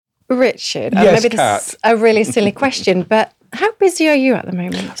Richard, Yes, maybe Kat. this is a really silly question, but how busy are you at the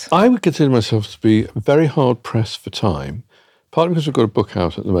moment? I would consider myself to be very hard pressed for time, partly because I've got a book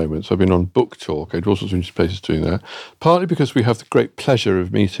out at the moment, so I've been on book talk. I had all sorts of interesting places doing that. Partly because we have the great pleasure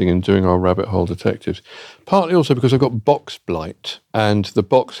of meeting and doing our rabbit hole detectives. Partly also because I've got box blight, and the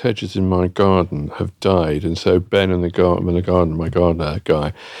box hedges in my garden have died, and so Ben in the garden, my gardener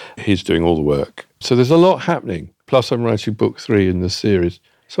guy, he's doing all the work. So there's a lot happening. Plus I'm writing book 3 in the series.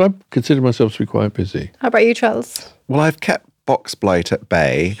 So I consider myself to be quite busy. How about you, Charles? Well, I've kept box blight at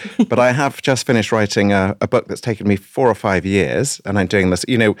bay, but I have just finished writing a book that's taken me 4 or 5 years, and I'm doing this.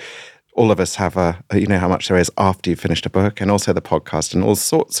 All of us have how much there is after you've finished a book, and also the podcast and all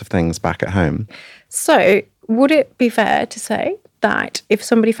sorts of things back at home. So, would it be fair to say that if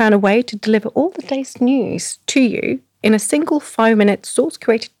somebody found a way to deliver all the day's news to you in a single 5-minute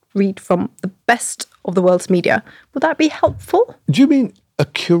source-curated read from the best of the world's media, would that be helpful? Do you mean a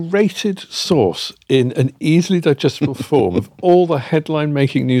curated source in an easily digestible form of all the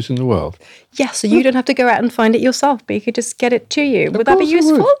headline-making news in the world? Yes, so you don't have to go out and find it yourself, but you could just get it to you. Would that be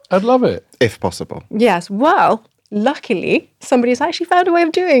useful? I'd love it. If possible. Yes, well, luckily, somebody's actually found a way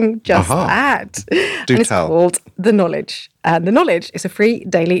of doing just that. Do It's tell. called The Knowledge. And The Knowledge is a free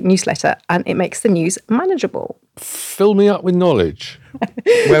daily newsletter, and it makes the news manageable. Fill me up with knowledge.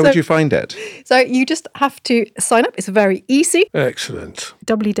 Where would you find it? So you just have to sign up. It's very easy. Excellent.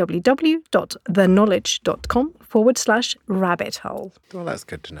 www.theknowledge.com/rabbit hole. Well, that's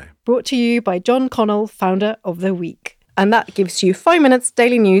good to know. Brought to you by John Connell, founder of The Week. And that gives you 5 minutes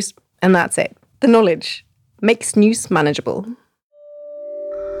daily news, and that's it. The Knowledge makes news manageable.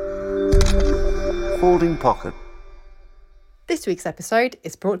 Folding pocket. This week's episode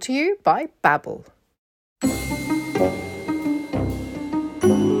is brought to you by Babbel.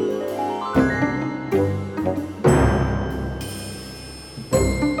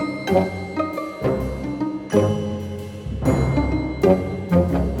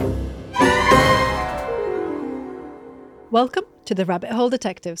 Welcome to the Rabbit Hole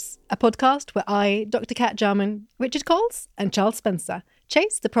Detectives, a podcast where I, Dr. Kat Jarman, Richard Coles and Charles Spencer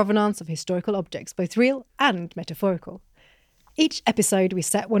chase the provenance of historical objects, both real and metaphorical. Each episode we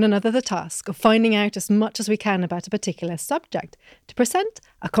set one another the task of finding out as much as we can about a particular subject to present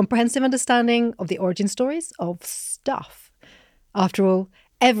a comprehensive understanding of the origin stories of stuff. After all,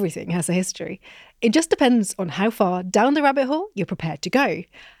 everything has a history. It just depends on how far down the rabbit hole you're prepared to go.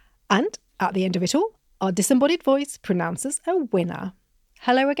 And at the end of it all, our disembodied voice pronounces a winner.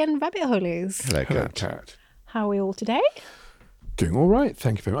 Hello again, rabbit holies. Hello, Hello, Kat. Kat. How are we all today? Doing all right,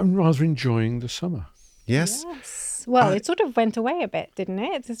 thank you very much. I'm rather enjoying the summer. Yes. Yes. Well, it sort of went away a bit, didn't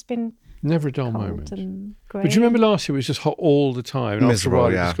it? It's been Never a dull cold moment. and grey. But do you remember last year it was just hot all the time? And Miserable, after a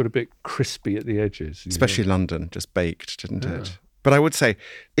while yeah. it just got a bit crispy at the edges. Especially London, just baked, didn't it? But I would say,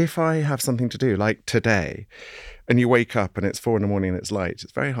 if I have something to do, like today, and you wake up and it's 4 a.m. and it's light,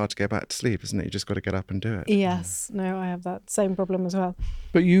 it's very hard to go back to sleep, isn't it? You just got to get up and do it. Yes. No, I have that same problem as well.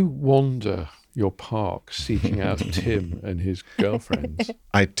 But you wander your park seeking out Tim and his girlfriends.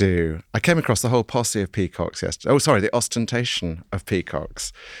 I do. I came across the whole posse of peacocks yesterday. Oh, sorry, the ostentation of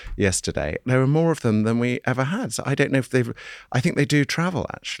peacocks yesterday. There were more of them than we ever had. So I don't know if I think they do travel,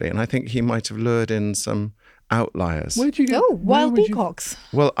 actually. And I think he might have lured in some outliers. Where'd you get? Oh, wild peacocks.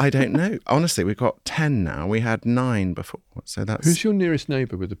 Well, I don't know. Honestly, we've got 10 now. We had 9 before. So that's... Who's your nearest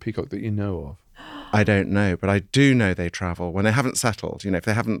neighbour with a peacock that you know of? I don't know, but I do know they travel. When they haven't settled, if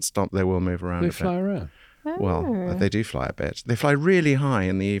they haven't stopped, they will move around They a bit. fly around. Well, they do fly a bit. They fly really high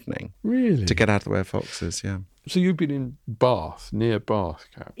in the evening Really? to get out of the way of foxes, yeah. So you've been in Bath, near Bath,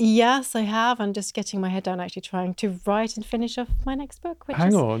 Kat. Yes, I have. I'm just getting my head down, actually trying to write and finish off my next book. Which Hang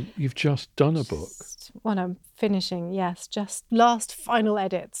is on, you've just done a book. What I'm finishing, yes. Just last final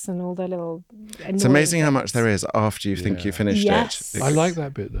edits and all the little... It's amazing how much there is after you think you finished Yes. it. I like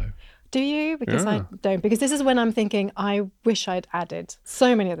that bit though. Do you? Because Yeah. I don't. Because this is when I'm thinking, I wish I'd added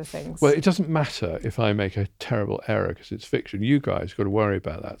so many other things. Well, it doesn't matter if I make a terrible error because it's fiction. You guys got to worry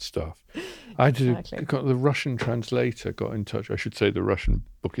about that stuff. Exactly. Got the Russian translator got in touch. I should say the Russian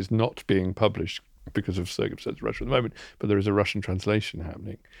book is not being published because of circumstances in Russia at the moment, but there is a Russian translation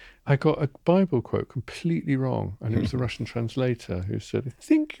happening. I got a Bible quote completely wrong, and it was the Russian translator who said, "I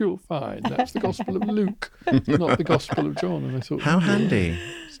think you'll find that's the Gospel of Luke, not the Gospel of John." And I thought, How handy.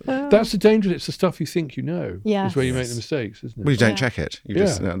 that's the danger. It's the stuff you think you know. Yes. Is where you make the mistakes, isn't it? Well, you don't Yeah. check it. You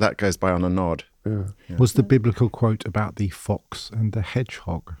just that goes by on a nod. Yeah. Was the biblical quote about the fox and the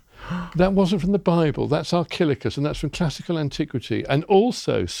hedgehog? That wasn't from the Bible. That's Archilochus, and that's from classical antiquity. And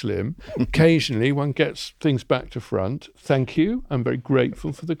also, Slim, occasionally one gets things back to front. Thank you. I'm very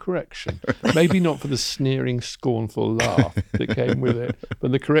grateful for the correction. Maybe not for the sneering, scornful laugh that came with it,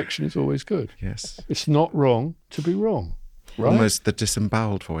 but the correction is always good. Yes. It's not wrong to be wrong. Right? Almost the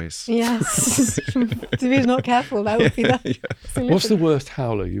disemboweled voice. Yes. If he's not careful, that would be that. Yeah. What's the worst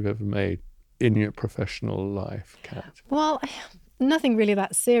howler you've ever made in your professional life, Kat? Well, nothing really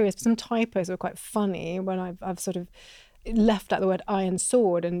that serious, but some typos were quite funny when I've sort of left out the word iron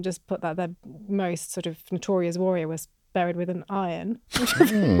sword and just put that the most sort of notorious warrior was buried with an iron, which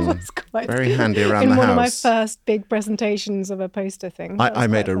was quite Very handy around in the one of my house. first big presentations of a poster thing. I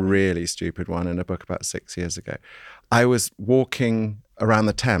made a funny. really stupid one in a book about 6 years ago. I was walking around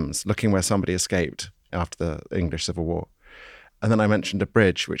the Thames looking where somebody escaped after the English Civil War. And then I mentioned a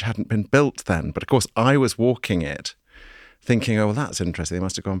bridge which hadn't been built then. But of course, I was walking it thinking, oh, well, that's interesting. They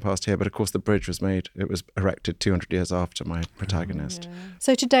must have gone past here. But of course, the bridge was erected 200 years after my protagonist. Yeah.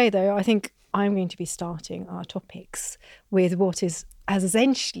 So today, though, I think I'm going to be starting our topics with what has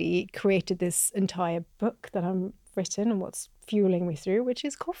essentially created this entire book that I'm written and what's fueling me through, which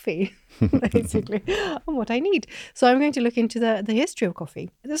is coffee, basically, and what I need. So I'm going to look into the history of coffee.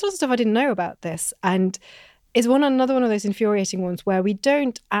 There's lots of stuff I didn't know about this, and it's another one of those infuriating ones where we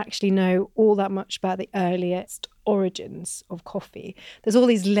don't actually know all that much about the earliest origins of coffee. There's all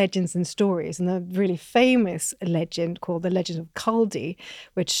these legends and stories, and the really famous legend called the Legend of Caldi,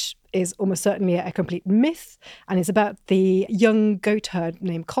 which is almost certainly a complete myth, and it's about the young goat herd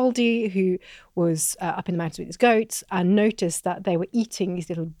named Caldi who was up in the mountains with his goats and noticed that they were eating these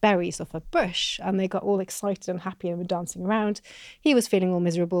little berries off a bush, and they got all excited and happy and were dancing around. He was feeling all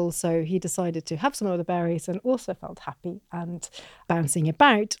miserable, so he decided to have some of the berries and also felt happy and bouncing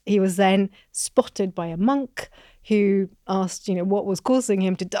about. He was then spotted by a monk who asked, what was causing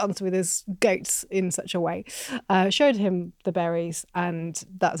him to dance with his goats in such a way, showed him the berries, and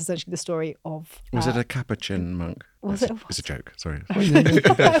that's essentially the story of... Was it a Capuchin monk? Was it? It's a joke, sorry. That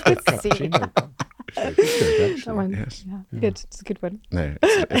one, Yes. yeah, good. It's a good one. No,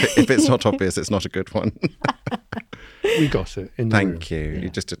 if it's not obvious, it's not a good one. We got it in the room. Thank you. You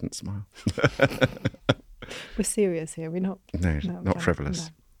just didn't smile. We're serious here. We're not... No, not okay, frivolous. no.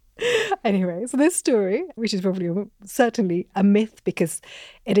 Anyway, so this story, which is probably certainly a myth because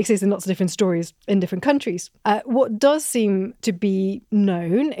it exists in lots of different stories in different countries. What does seem to be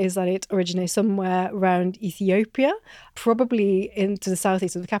known is that it originates somewhere around Ethiopia, probably into the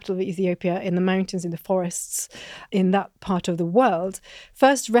southeast of the capital of Ethiopia, in the mountains, in the forests, in that part of the world.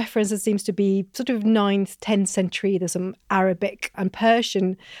 First reference, it seems to be sort of 9th, 10th century. There's some Arabic and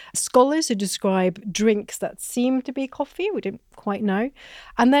Persian scholars who describe drinks that seem to be coffee. We don't quite know.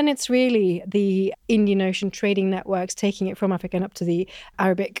 And then it's really the Indian Ocean trading networks taking it from Africa and up to the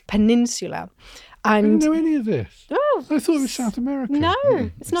Arabic Peninsula. I And didn't know any of this. oh, I thought it was South America. no,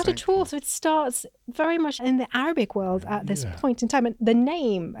 it's not at all. So it starts very much in the Arabic world at this point in time. And the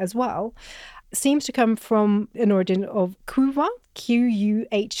name as well seems to come from an origin of kuwa,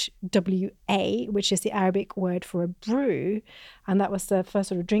 Quhwa, which is the Arabic word for a brew. And that was the first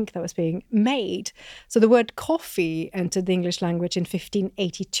sort of drink that was being made. So the word coffee entered the English language in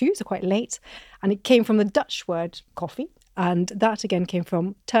 1582, so quite late. And it came from the Dutch word coffee. And that again came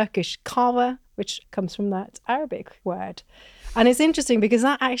from Turkish kahwa, which comes from that Arabic word. And it's interesting because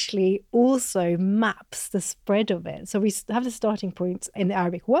that actually also maps the spread of it. So we have the starting point in the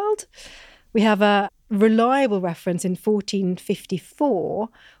Arabic world. We have a reliable reference in 1454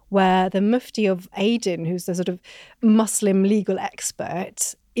 where the Mufti of Aden, who's the sort of Muslim legal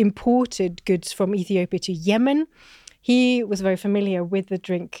expert, imported goods from Ethiopia to Yemen. He was very familiar with the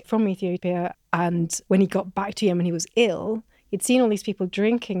drink from Ethiopia, and when he got back to Yemen, he was ill. He'd seen all these people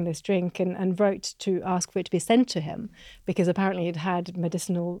drinking this drink and wrote to ask for it to be sent to him because apparently it had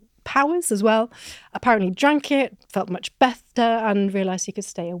medicinal powers as well. Apparently drank it, felt much better and realised he could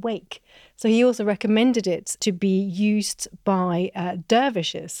stay awake. So he also recommended it to be used by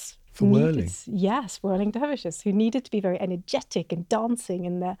dervishes. For whirling? Yes, whirling dervishes who needed to be very energetic and dancing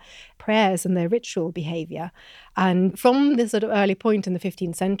in their prayers and their ritual behaviour. And from this sort of early point in the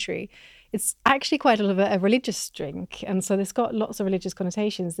 15th century, it's actually quite a lot of a religious drink. And so it's got lots of religious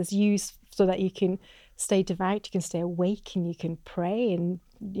connotations. There's used so that you can stay devout, you can stay awake and you can pray and,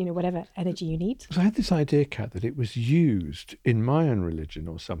 whatever energy you need. So I had this idea, Kat, that it was used in Mayan religion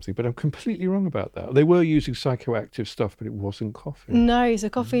or something, but I'm completely wrong about that. They were using psychoactive stuff, but it wasn't coffee. No, so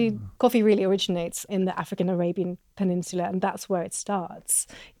coffee really originates in the African Arabian Peninsula, and that's where it starts.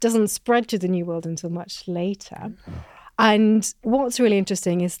 It doesn't spread to the New World until much later. And what's really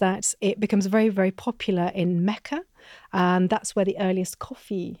interesting is that it becomes very, very popular in Mecca. And that's where the earliest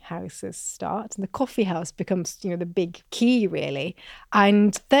coffee houses start. And the coffee house becomes, the big key, really.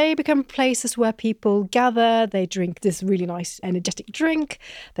 And they become places where people gather, they drink this really nice, energetic drink.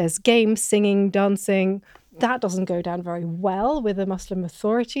 There's games, singing, dancing. That doesn't go down very well with the Muslim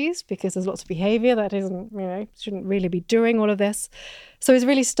authorities because there's lots of behaviour that shouldn't really be doing all of this. So it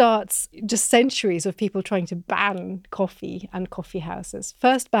really starts just centuries of people trying to ban coffee and coffee houses.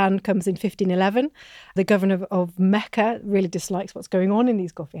 First ban comes in 1511. The governor of Mecca really dislikes what's going on in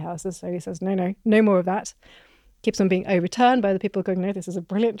these coffee houses. So he says, no more of that. Keeps on being overturned by the people going, no, this is a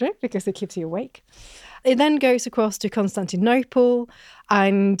brilliant drink because it keeps you awake. It then goes across to Constantinople,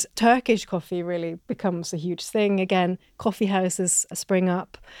 and Turkish coffee really becomes a huge thing. Again, coffee houses spring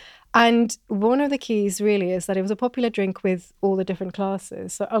up. And one of the keys really is that it was a popular drink with all the different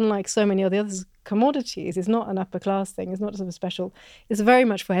classes. So unlike so many of the other commodities, it's not an upper class thing. It's not sort of special. It's very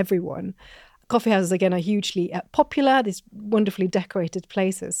much for everyone. Coffee houses, again, are hugely popular, these wonderfully decorated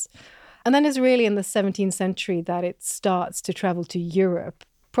places. And then it's really in the 17th century that it starts to travel to Europe,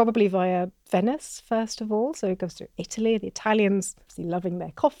 probably via Venice, first of all. So it goes to Italy, the Italians obviously loving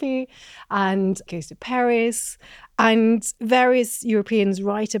their coffee, and it goes to Paris. And various Europeans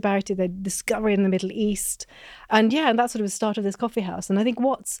write about it, they discover it in the Middle East. And that's sort of the start of this coffee house. And I think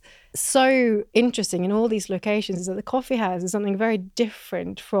what's so interesting in all these locations is that the coffee house is something very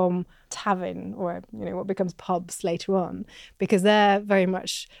different from tavern or what becomes pubs later on, because they're very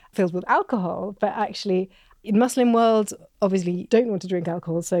much filled with alcohol, but actually in Muslim world, obviously you don't want to drink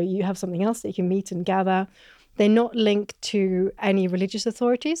alcohol, so you have something else that you can meet and gather. They're not linked to any religious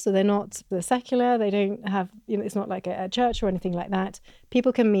authorities, so they're secular, they don't have, it's not like a church or anything like that.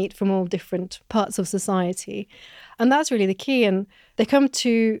 People can meet from all different parts of society. And that's really the key. And they come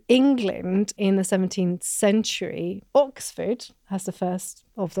to England in the 17th century. Oxford has the first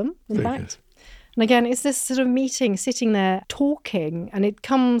of them, in fact. And again, it's this sort of meeting, sitting there, talking, and it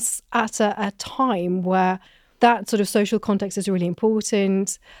comes at a time where that sort of social context is really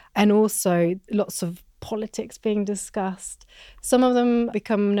important, and also lots of politics being discussed. Some of them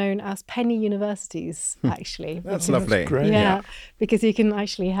become known as penny universities, actually. That's lovely. Great. Yeah, because you can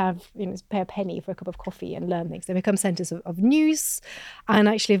actually have, pay a penny for a cup of coffee and learn things. They become centres of news, and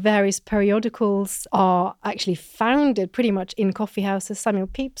actually various periodicals are actually founded pretty much in coffee houses. Samuel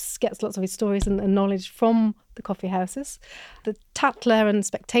Pepys gets lots of his stories and knowledge from the coffee houses. The Tatler and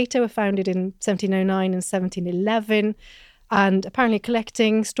Spectator were founded in 1709 and 1711. And apparently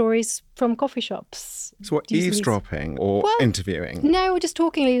collecting stories from coffee shops. So what, eavesdropping or interviewing? No, we're just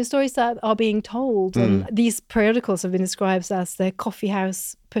talking the stories that are being told. And these periodicals have been described as the coffee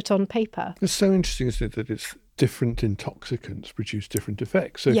house put on paper. It's so interesting, isn't it, that it's different intoxicants produce different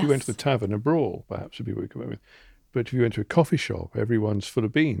effects. So if you went to the tavern, a brawl, perhaps would be what you come up with. But if you went to a coffee shop, everyone's full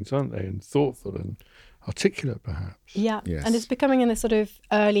of beans, aren't they? And thoughtful and articulate, perhaps. Yeah, yes. And it's becoming in this sort of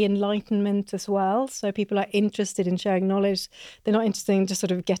early Enlightenment as well. So people are interested in sharing knowledge. They're not interested in just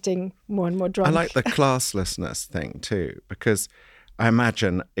sort of getting more and more drunk. I like the classlessness thing too, because I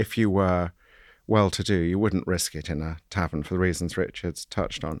imagine if you were well-to-do, you wouldn't risk it in a tavern for the reasons Richard's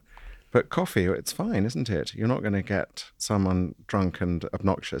touched on. But coffee, it's fine, isn't it? You're not going to get someone drunk and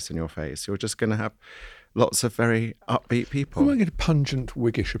obnoxious in your face. You're just going to have lots of very upbeat people. You might get a pungent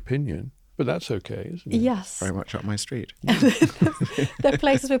Whiggish opinion. But that's okay, isn't it? Yes. Very much up my street. There are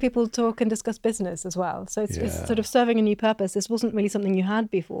places where people talk and discuss business as well. So it's sort of serving a new purpose. This wasn't really something you had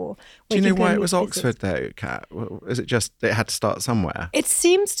before. Do you know why it was Oxford, though, Kat? Is it just it had to start somewhere? It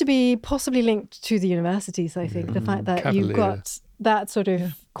seems to be possibly linked to the universities, I think. The fact that you've got that sort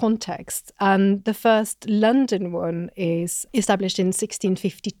of context. And the first London one is established in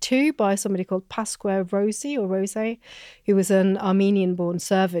 1652 by somebody called Pasque Rose, who was an Armenian-born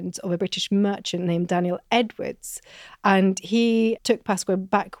servant of a British merchant named Daniel Edwards. And he took Pasque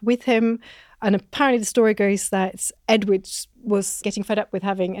back with him. And apparently the story goes that Edwards was getting fed up with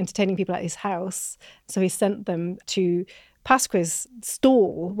entertaining people at his house. So he sent them to Pasque's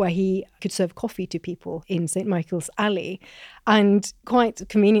stall where he could serve coffee to people in St. Michael's Alley, and quite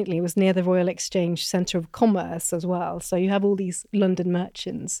conveniently was near the Royal Exchange Centre of Commerce as well. So you have all these London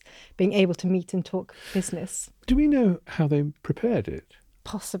merchants being able to meet and talk business. Do we know how they prepared it?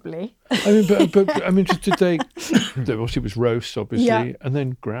 Possibly. I mean, but I mean, did they obviously it was roast, obviously, and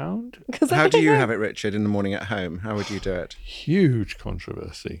then ground? How do you have it, Richard, in the morning at home? How would you do it? Huge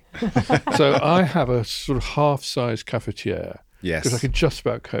controversy. So I have a sort of half-size cafetiere. Yes. Because I could just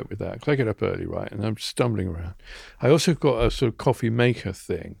about cope with that. Because I get up early, right, and I'm stumbling around. I also got a sort of coffee maker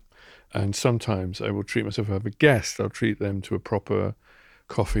thing, and sometimes I will treat myself, if I have a guest, I'll treat them to a proper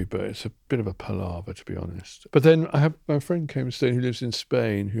coffee, but it's a bit of a palaver, to be honest. But then I have my friend came and stayed who lives in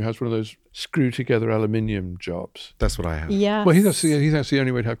Spain, who has one of those screw-together aluminium jobs. That's what I have. Yeah. Well, that's the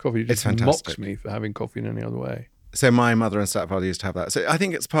only way to have coffee. He It's just fantastic. mocks me for having coffee in any other way. So my mother and stepfather used to have that. So I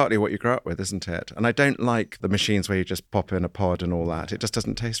think it's partly what you grew up with, isn't it? And I don't like the machines where you just pop in a pod and all that. It just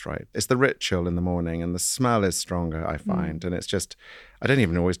doesn't taste right. It's the ritual in the morning and the smell is stronger, I find. And it's just, I don't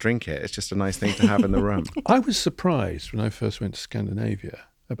even always drink it. It's just a nice thing to have in the room. I was surprised when I first went to Scandinavia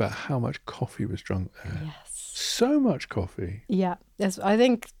about how much coffee was drunk there. Yes. So much coffee. Yeah. Yes, I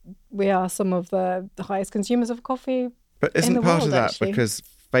think we are some of the highest consumers of coffee. But In isn't the part world, of that actually. because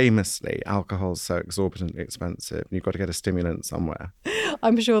famously alcohol's so exorbitantly expensive and you've got to get a stimulant somewhere?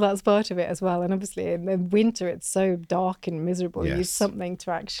 I'm sure that's part of it as well. And obviously in the winter, it's so dark and miserable. You need Yes. something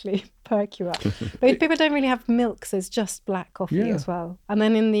to actually perk you up. But people don't really have milk, so it's just black coffee Yeah. as well. And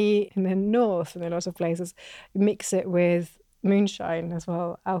then in the north, in a lot of places, you mix it with moonshine as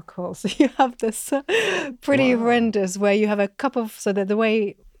well, alcohol. So you have this pretty horrendous where you have a cup of, so that the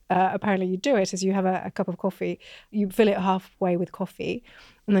way apparently you do it is you have a cup of coffee, you fill it halfway with coffee,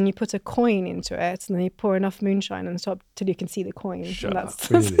 and then you put a coin into it, and then you pour enough moonshine on the top till you can see the coin. Shut And up,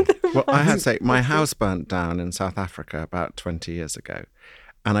 really? Well, I had to say, my house burnt down in South Africa about 20 years ago.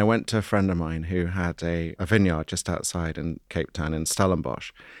 And I went to a friend of mine who had a vineyard just outside in Cape Town in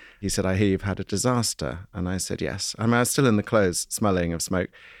Stellenbosch. He said, I hear you've had a disaster. And I said, yes. I was still in the clothes, smelling of smoke.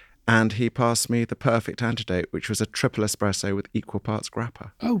 And he passed me the perfect antidote, which was a triple espresso with equal parts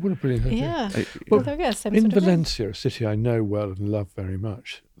grappa. Oh, what a brilliant idea. Yeah. Well, there we go. Same In sort of thing. Valencia, a city I know well and love very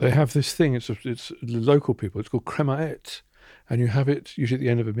much, they have this thing, it's the local people, it's called cremaet. And you have it usually at the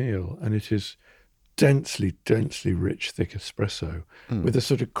end of a meal, and it is densely rich, thick espresso with a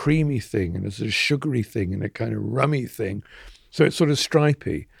sort of creamy thing and a sort of sugary thing and a kind of rummy thing. So it's sort of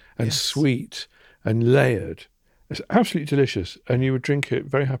stripy and sweet and layered. It's absolutely delicious. And you would drink it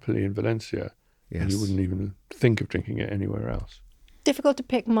very happily in Valencia. And you Yes. wouldn't even think of drinking it anywhere else. Difficult to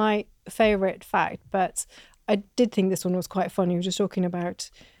pick my favourite fact, but I did think this one was quite funny. We were just talking about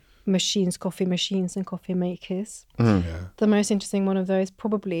machines, coffee machines and coffee makers. Yeah. The most interesting one of those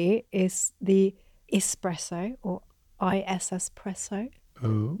probably is the espresso or IS espresso,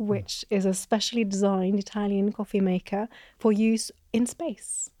 Oh. which is a specially designed Italian coffee maker for use in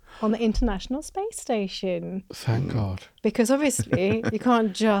space on the International Space Station. Thank God. Because obviously you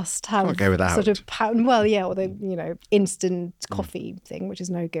can't just have Can't go without. sort of or the instant coffee thing, which is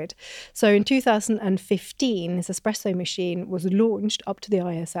no good. So in 2015, this espresso machine was launched up to the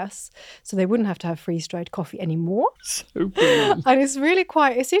ISS, so they wouldn't have to have freeze-dried coffee anymore. So brilliant. And it's really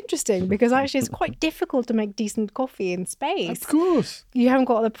it's interesting because actually it's quite difficult to make decent coffee in space. Of course. You haven't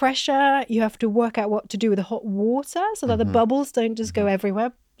got the pressure. You have to work out what to do with the hot water so that the bubbles don't just go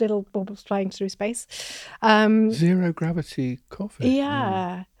everywhere. Little bubbles flying through space. Zero gravity coffee.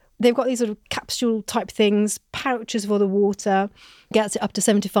 Yeah. They've got these sort of capsule type things, pouches for the water, gets it up to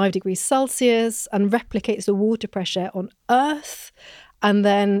 75 degrees Celsius and replicates the water pressure on Earth. And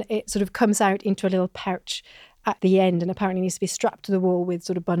then it sort of comes out into a little pouch at the end and apparently needs to be strapped to the wall with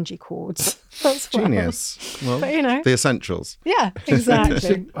sort of bungee cords. That's well. Genius. Well, But, you know. the essentials. Yeah,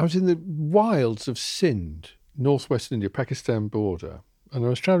 exactly. I was in the wilds of Sindh, northwest India, Pakistan border, and I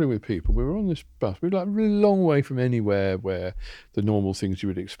was travelling with people. We were on this bus. We were like a really long way from anywhere where the normal things you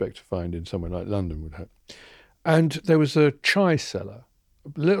would expect to find in somewhere like London would have. And there was a chai cellar,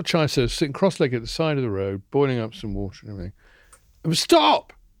 a little chai cellar sitting cross-legged at the side of the road, boiling up some water and everything. And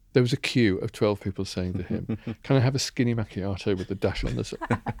stop! There was a queue of 12 people saying to him, can I have a skinny macchiato with the dash on the side?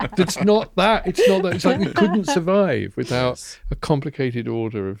 It's not that. It's not that. It's like we couldn't survive without a complicated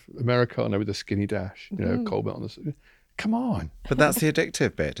order of Americano with a skinny dash, cold milk on the side. Come on. But that's the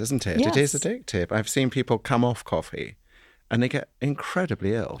addictive bit, isn't it? It is Yes. addictive. I've seen people come off coffee and they get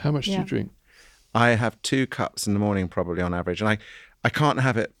incredibly ill. How much do Yeah. you drink? I have 2 cups in the morning probably on average. And I can't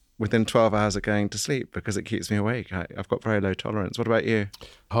have it within 12 hours of going to sleep because it keeps me awake. I've got very low tolerance. What about you?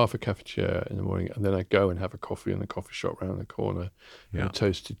 Half a cafetiere in the morning, and then I go and have a coffee in the coffee shop round the corner, and Yeah. a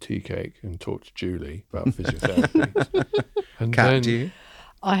toasted tea cake, and talk to Julie about physiotherapy. And Kat, then, do you?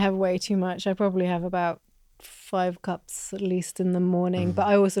 I have way too much. I probably have about 5 cups at least in the morning, but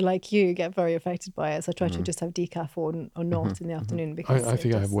I also, like you, get very affected by it. So I try to just have decaf or not in the afternoon because I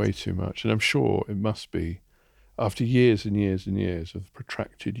think I have just- way too much, and I'm sure it must be after years and years and years of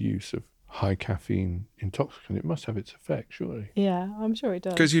protracted use of high caffeine intoxicant. It must have its effect, surely. Yeah, I'm sure it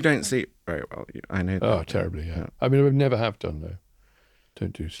does. Because you don't sleep very well. I know that. Oh, terribly, yeah. I mean, I never have done, though.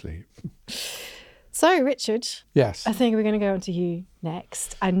 Don't do sleep. So, Richard, Yes. I think we're going to go on to you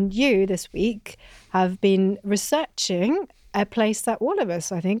next. And you, this week, have been researching a place that all of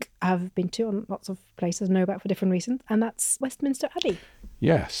us, I think, have been to, and lots of places know about for different reasons, and that's Westminster Abbey.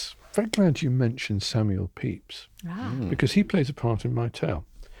 Yes. Very glad you mentioned Samuel Pepys, because he plays a part in my tale.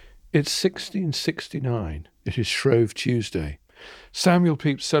 It's 1669. It is Shrove Tuesday. Samuel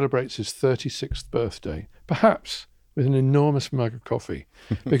Pepys celebrates his 36th birthday, perhaps with an enormous mug of coffee,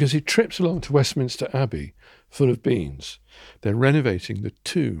 because he trips along to Westminster Abbey full of beans. They're renovating the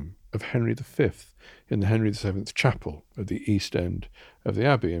tomb of Henry V in the Henry VII Chapel at the east end of the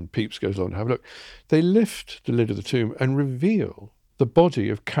Abbey, and Pepys goes along to have a look. They lift the lid of the tomb and reveal the body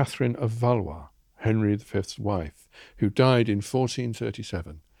of Catherine of Valois, Henry V's wife, who died in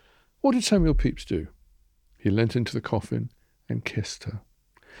 1437. What did Samuel Pepys do? He leant into the coffin and kissed her,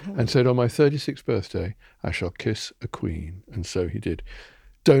 and said, on my 36th birthday, I shall kiss a queen. And so he did.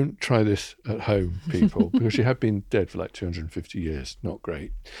 Don't try this at home, people, because she had been dead for like 250 years. Not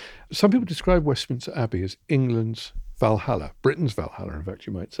great. Some people describe Westminster Abbey as England's Valhalla, Britain's Valhalla, in fact,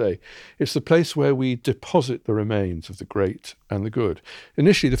 you might say. It's the place where we deposit the remains of the great and the good.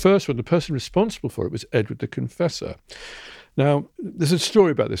 Initially, the first one, the person responsible for it was Edward the Confessor. Now, there's a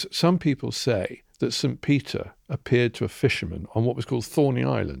story about this. Some people say that St. Peter appeared to a fisherman on what was called Thorney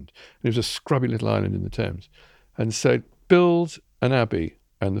Island. And it was a scrubby little island in the Thames, and said, build an abbey,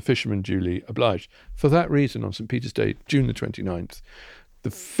 and the fisherman duly obliged. For that reason, on St. Peter's Day, June the 29th,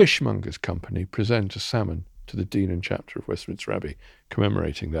 the Fishmongers' Company present a salmon to the Dean and Chapter of Westminster Abbey,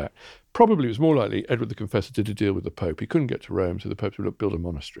 commemorating that. Probably it was more likely Edward the Confessor did a deal with the Pope. He couldn't get to Rome, so the Pope said, look, build a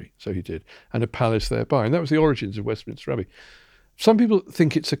monastery. So he did, and a palace thereby. And that was the origins of Westminster Abbey. Some people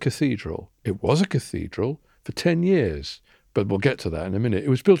think it's a cathedral. It was a cathedral for 10 years, but we'll get to that in a minute. It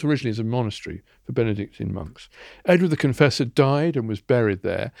was built originally as a monastery for Benedictine monks. Edward the Confessor died and was buried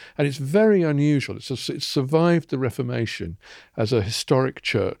there, and it's very unusual. It's survived the Reformation as a historic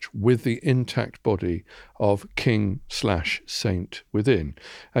church with the intact body of king/saint within.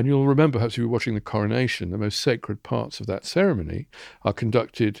 And you'll remember, perhaps if you were watching the coronation, the most sacred parts of that ceremony are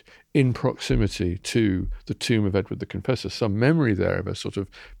conducted in proximity to the tomb of Edward the Confessor. Some memory there of a sort of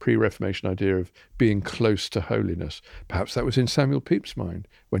pre-Reformation idea of being close to holiness. Perhaps that was in Samuel Pepys' mind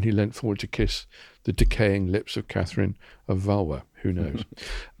when he leant forward to kiss the decaying lips of Catherine of Valois. Who knows?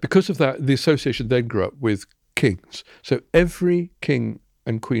 Because of that, the association then grew up with kings. So every king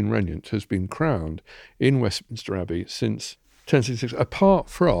and queen regnant has been crowned in Westminster Abbey since 1066, apart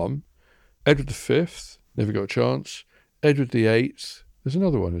from Edward V, never got a chance, Edward VIII. There's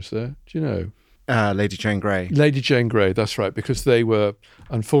another one, is there? Do you know? Lady Jane Grey. Lady Jane Grey, that's right, because they were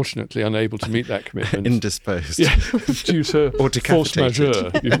unfortunately unable to meet that commitment. Indisposed. Yeah, due to Or force decapitated.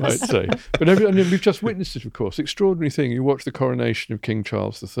 majeure, you might say. But we've just witnessed it, of course. Extraordinary thing. You watch the coronation of King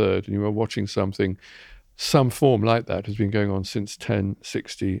Charles III, and you are watching something, some form like that has been going on since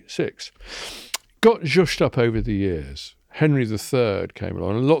 1066. Got zhushed up over the years. Henry III came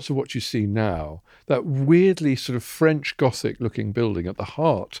along, and lots of what you see now, that weirdly sort of French Gothic-looking building at the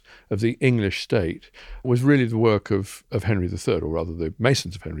heart of the English state, was really the work of Henry III, or rather the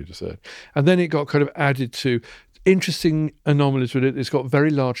masons of Henry III. And then it got kind of added to interesting anomalies with it. It's got very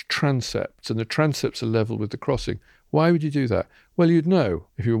large transepts, and the transepts are level with the crossing. Why would you do that? Well, you'd know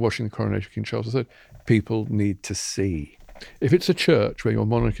if you were watching the coronation of King Charles III. People need to see. If it's a church where your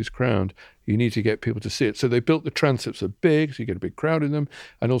monarch is crowned, you need to get people to see it. So they built the transepts that are big, so you get a big crowd in them,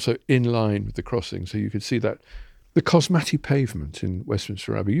 and also in line with the crossing, so you could see that. The Cosmati pavement in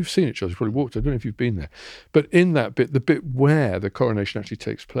Westminster Abbey, you've seen it, Charles, you've probably walked, I don't know if you've been there, but in that bit, the bit where the coronation actually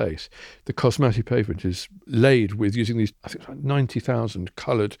takes place, the Cosmati pavement is laid with, using these, I think, 90,000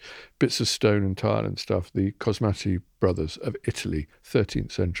 coloured bits of stone and tile and stuff, the Cosmati brothers of Italy,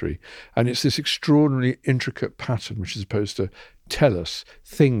 13th century. And it's this extraordinarily intricate pattern which is supposed to tell us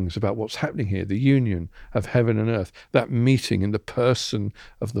things about what's happening here, the union of heaven and earth, that meeting in the person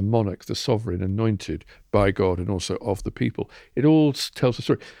of the monarch, the sovereign, anointed by God and also of the people. It all tells a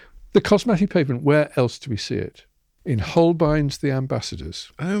story. The Cosmati pavement, where else do we see it? In Holbein's The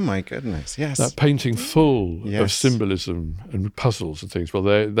Ambassadors. Oh my goodness, yes. That painting full Yes. of symbolism and puzzles and things. Well,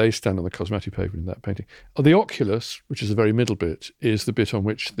 they stand on the Cosmati pavement in that painting. The oculus, which is the very middle bit, is the bit on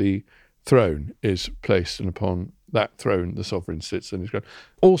which the throne is placed, and upon that throne the sovereign sits and is crowned.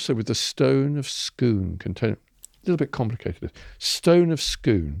 Also with the stone of Scone container. A little bit complicated. Stone of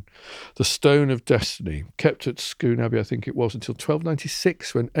Scone, the stone of destiny, kept at Scone Abbey, I think it was, until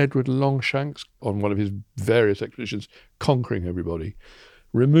 1296, when Edward Longshanks, on one of his various expeditions, conquering everybody,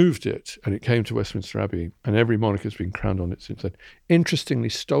 removed it, and it came to Westminster Abbey, and every monarch has been crowned on it since then. Interestingly,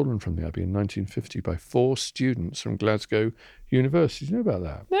 stolen from the Abbey in 1950 by 4 students from Glasgow University. Do you know about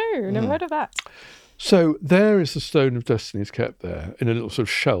that? No, never heard of that. So there is the Stone of Destiny, is kept there in a little sort of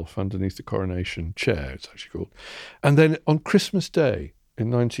shelf underneath the coronation chair, it's actually called. And then on Christmas Day, in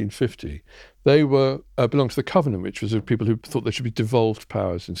 1950, they belonged to the Covenant, which was of people who thought there should be devolved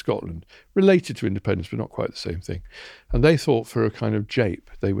powers in Scotland, related to independence, but not quite the same thing. And they thought for a kind of jape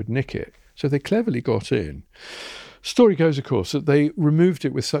they would nick it. So they cleverly got in. Story goes, of course, that they removed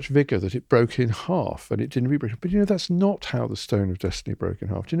it with such vigour that it broke in half, and it didn't re-break. But that's not how the Stone of Destiny broke in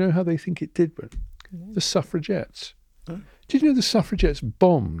half. Do you know how they think it did? The suffragettes. Oh. Did you know the suffragettes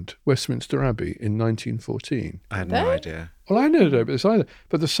bombed Westminster Abbey in 1914? I had no idea. Well, I don't know about this either.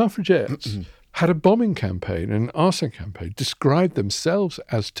 But the suffragettes had a bombing campaign and an arson campaign, described themselves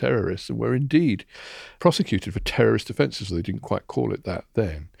as terrorists and were indeed prosecuted for terrorist offences, though they didn't quite call it that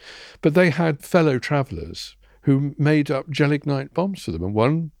then. But they had fellow travellers who made up gelignite bombs for them. And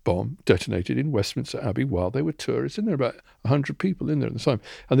one bomb detonated in Westminster Abbey while they were tourists. And there were about 100 people in there at the time.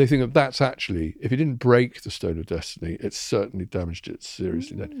 And they think that that's actually, if it didn't break the Stone of Destiny, it certainly damaged it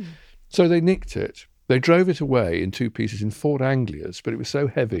seriously then. So they nicked it. They drove it away in two pieces in Ford Anglias, but it was so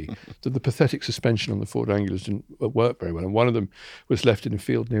heavy that the pathetic suspension on the Ford Anglias didn't work very well. And one of them was left in a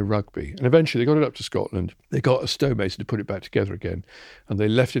field near Rugby. And eventually they got it up to Scotland. They got a stonemason to put it back together again. And they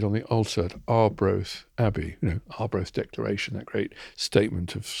left it on the altar at Arbroath Abbey, Arbroath Declaration, that great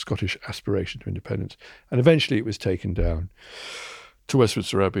statement of Scottish aspiration to independence. And eventually it was taken down to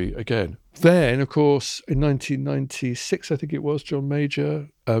Westminster Abbey again. Then, of course, in 1996, I think it was, John Major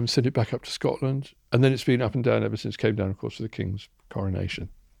sent it back up to Scotland. And then it's been up and down ever since. Came down, of course, for the King's coronation.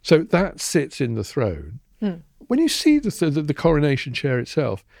 So that sits in the throne. When you see the coronation chair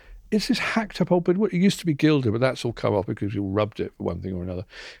itself, it's this hacked up old bit. It used to be gilded, but that's all come off because you rubbed it for one thing or another.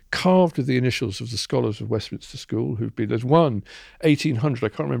 Carved with the initials of the scholars of Westminster School there's one, 1800, I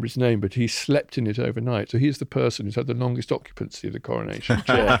can't remember his name, but he slept in it overnight. So he's the person who's had the longest occupancy of the coronation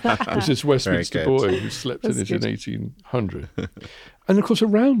chair. It's this Westminster boy who slept in it in 1800. And of course,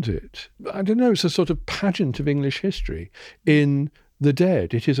 around it, I don't know, it's a sort of pageant of English history in the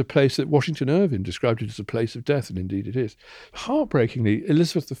dead. It is a place that Washington Irving described it as a place of death, and indeed it is. Heartbreakingly,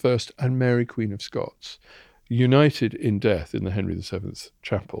 Elizabeth I and Mary Queen of Scots united in death in the Henry VII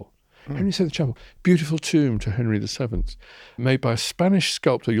Chapel. Henry VII Chapel, beautiful tomb to Henry VII, made by a Spanish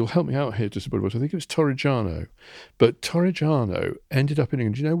sculptor. You'll help me out here, Mr. Blunderbusses. I think it was Torrigiano. But Torrigiano ended up in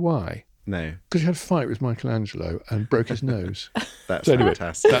England. Do you know why? No. Because he had a fight with Michelangelo and broke his nose. That's so anyway,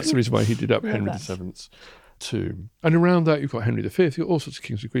 fantastic. That's the reason why he did up Henry VII's tomb. And around that, you've got Henry V, you've got all sorts of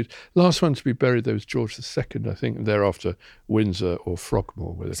kings and queens. Last one to be buried there was George II, I think, and thereafter Windsor or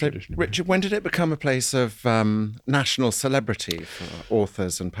Frogmore, where they're traditionally buried. Richard, when did it become a place of national celebrity for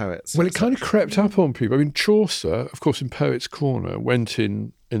authors and poets? Well, it kind of crept up on people. I mean, Chaucer, of course, in Poets' Corner, went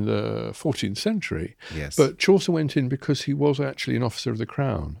in the 14th century. Yes. But Chaucer went in because he was actually an officer of the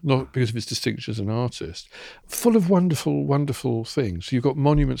crown, not because of his distinction as an artist. Full of wonderful, wonderful things. You've got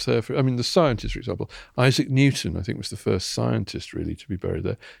monuments there the scientists, for example. Isaac Newton, I think, was the first scientist really to be buried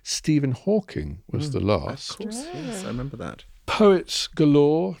there. Stephen Hawking was the last. Of course, yes, I remember that. Poets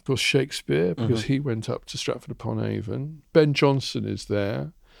galore, of course, Shakespeare, because he went up to Stratford-upon-Avon. Ben Jonson is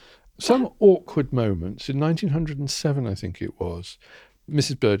there. Some awkward moments. In 1907, I think it was,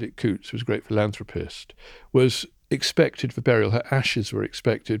 Mrs. Burdick Coutts, who was a great philanthropist, was expected for burial. Her ashes were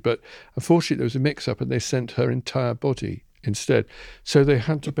expected, but unfortunately there was a mix-up and they sent her entire body instead. So they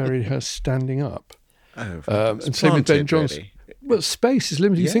had to bury her standing up. Oh, and same with Ben Jonson. Really. Well, space is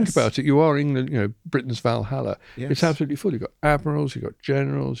limited. Yes. You think about it, you are England, Britain's Valhalla. Yes. It's absolutely full. You've got admirals, you've got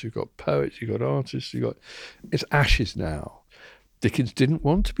generals, you've got poets, you've got artists, it's ashes now. Dickens didn't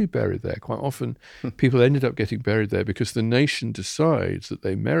want to be buried there. Quite often, people ended up getting buried there because the nation decides that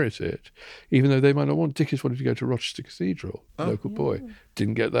they merit it, even though they might not want. Dickens wanted to go to Rochester Cathedral, local boy.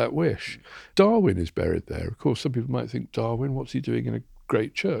 Didn't get that wish. Darwin is buried there. Of course, some people might think, Darwin, what's he doing in a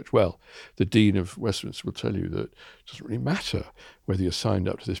great church? Well, the Dean of Westminster will tell you that it doesn't really matter whether you're signed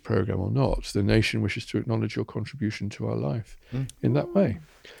up to this programme or not. The nation wishes to acknowledge your contribution to our life in that way.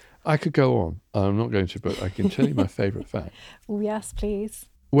 I could go on. I'm not going to, but I can tell you my favourite fact. Oh, yes, please.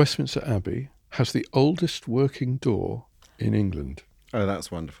 Westminster Abbey has the oldest working door in England. Oh,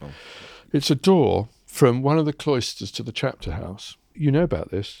 that's wonderful. It's a door from one of the cloisters to the chapter house. You know about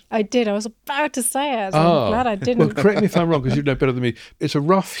this? I did. I was about to say it, so I'm glad I didn't. Well, correct me if I'm wrong, because you know better than me. It's a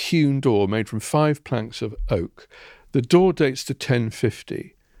rough-hewn door made from 5 planks of oak. The door dates to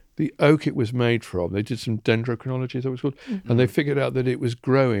 1050. The oak it was made from, they did some dendrochronology, as it was called, and they figured out that it was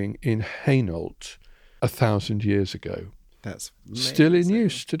growing in Hainault 1,000 years ago. That's still in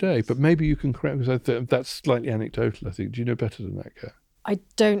use today, but maybe you can correct, because that's slightly anecdotal, I think. Do you know better than that, Kat? I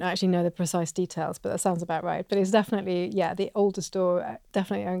don't actually know the precise details, but that sounds about right. But it's definitely, the oldest door,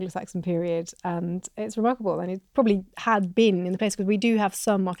 definitely Anglo-Saxon period. And it's remarkable. And it probably had been in the place, because we do have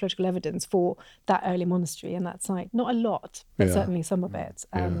some archaeological evidence for that early monastery and that site. Not a lot, but certainly some of it.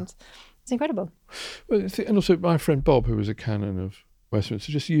 And it's incredible. Well, and also my friend Bob, who was a canon of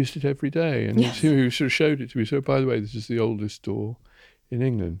Westminster, just used it every day. And he sort of showed it to me. So, by the way, this is the oldest door in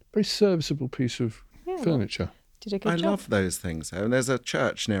England. Very serviceable piece of furniture. Did a good I job. love those things, though. And there's a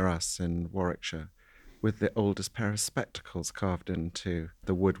church near us in Warwickshire with the oldest pair of spectacles carved into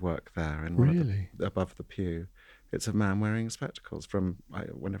the woodwork there. And Really? Above the pew. It's a man wearing spectacles from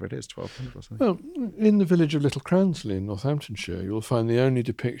whenever it is, 1200 or something. Well, in the village of Little Cransley in Northamptonshire, you'll find the only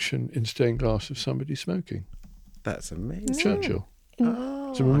depiction in stained glass of somebody smoking. That's amazing. Churchill. Oh,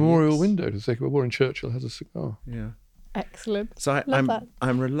 It's a memorial window to the Second World War, and Churchill has a cigar. Yeah. Excellent. So Love that.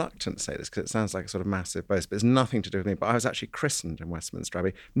 I'm reluctant to say this because it sounds like a sort of massive boast, but it's nothing to do with me. But I was actually christened in Westminster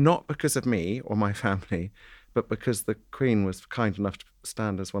Abbey, not because of me or my family, but because the Queen was kind enough to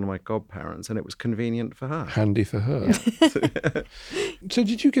stand as one of my godparents, and it was convenient for her. Handy for her. So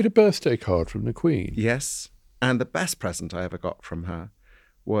did you get a birthday card from the Queen? Yes. And the best present I ever got from her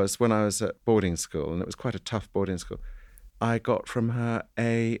was when I was at boarding school, and it was quite a tough boarding school. I got from her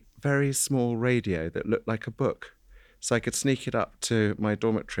a very small radio that looked like a book. So I could sneak it up to my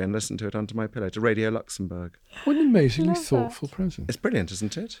dormitory and listen to it under my pillow, to Radio Luxembourg. What an amazingly Love that. thoughtful present. It's brilliant,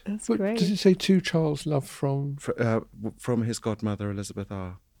 isn't it? That's But great. does it say to Charles Love from... From his godmother, Elizabeth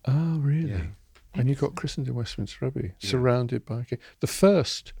R. Oh, really? Yeah. And you got christened in Westminster Abbey, surrounded by the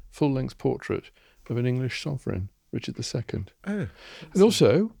first full-length portrait of an English sovereign, Richard II. Oh. And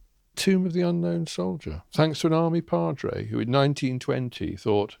also, Tomb of the Unknown Soldier, thanks to an army padre who in 1920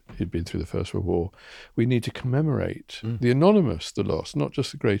 thought, he'd been through the First World War, we need to commemorate the anonymous, the lost, not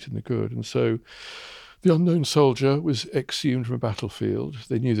just the great and the good. And so the unknown soldier was exhumed from a battlefield.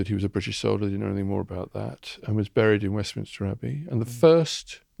 They knew that he was a British soldier, they didn't know anything more about that, and was buried in Westminster Abbey. And the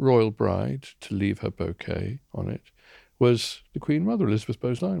first royal bride to leave her bouquet on it was the Queen Mother, Elizabeth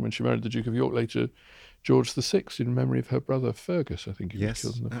Bowes-Lyon, when she married the Duke of York, later George VI, in memory of her brother Fergus, I think he was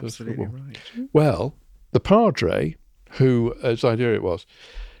killed in the First World War. Right. Well, the padre, who, as idea it was,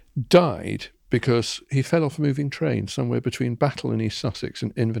 died because he fell off a moving train somewhere between Battle in East Sussex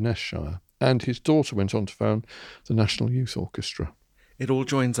and Inverness-shire, and his daughter went on to found the National Youth Orchestra. It all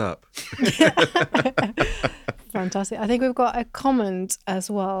joins up. Fantastic. I think we've got a comment as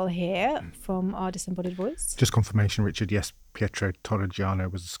well here from our disembodied voice. Just confirmation, Richard. Yes, Pietro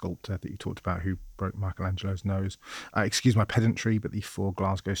Torrigiano was a sculptor that you talked about who broke Michelangelo's nose. Excuse my pedantry, but the 4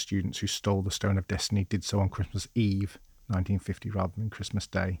 Glasgow students who stole the Stone of Destiny did so on Christmas Eve, 1950, rather than Christmas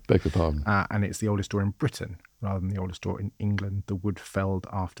Day. Beg your pardon. And it's the oldest door in Britain rather than the oldest door in England. The wood felled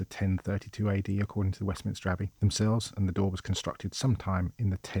after 1032 AD, according to the Westminster Abbey themselves, and the door was constructed sometime in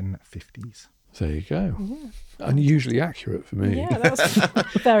the 1050s. There you go. Unusually accurate for me. Yeah, that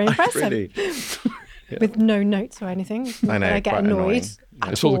was very impressive. Really. With no notes or anything. Not I know, that I get quite annoyed. annoying.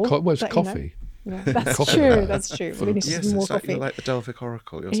 At It's all all, the where's but, you know, coffee? yeah, that's Coffee. true. That's true. We need Yes, some more it's like, coffee. you're like the Delphic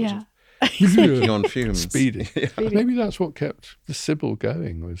Oracle. You're sort Yeah. of speaking on fumes. Speedy. Maybe that's what kept the Sybil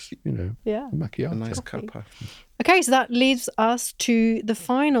going was, Yeah. the macchiato. A nice Coffee. cuppa. Okay, so that leads us to the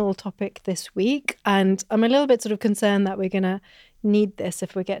final topic this week. And I'm a little bit sort of concerned that we're going to need this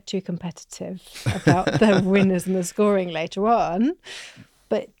if we get too competitive about the winners and the scoring later on.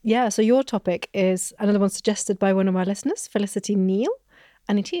 But yeah, so your topic is another one suggested by one of our listeners, Felicity Neal,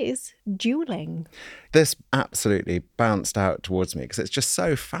 and it is dueling. This absolutely bounced out towards me because it's just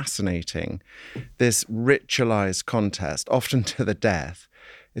so fascinating. This ritualized contest, often to the death.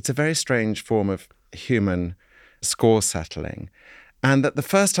 It's a very strange form of human score settling. And that the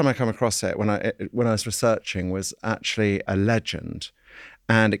first time I come across it when I was researching was actually a legend.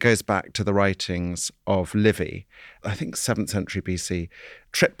 And it goes back to the writings of Livy, I think 7th century BC,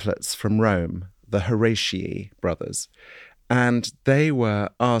 triplets from Rome, the Horatii brothers. And they were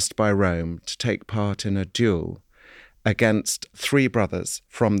asked by Rome to take part in a duel against 3 brothers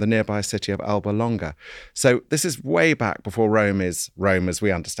from the nearby city of Alba Longa. So this is way back before Rome is Rome as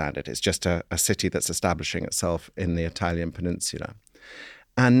we understand it. It's just a city that's establishing itself in the Italian peninsula.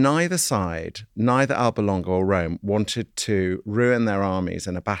 And neither side, neither Alba Longa or Rome, wanted to ruin their armies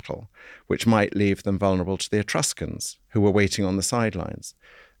in a battle, which might leave them vulnerable to the Etruscans, who were waiting on the sidelines.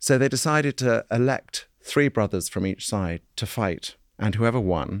 So they decided to elect 3 brothers from each side to fight, and whoever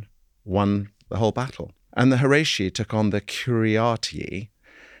won the whole battle. And the Horatii took on the Curiatii,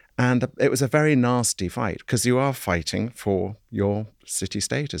 and it was a very nasty fight, because you are fighting for your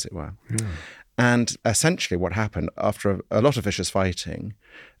city-state, as it were. Yeah. And essentially what happened, after a lot of vicious fighting,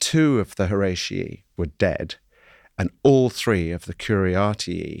 2 of the Horatii were dead, and all 3 of the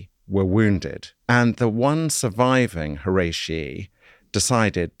Curiatii were wounded. And the one surviving Horatii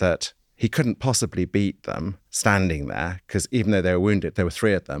decided that he couldn't possibly beat them standing there, because even though they were wounded, there were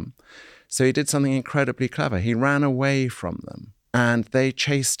 3 of them. So he did something incredibly clever. He ran away from them, and they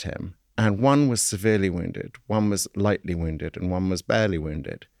chased him. And one was severely wounded, one was lightly wounded, and one was barely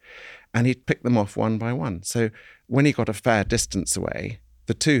wounded. And he picked them off one by one. So when he got a fair distance away,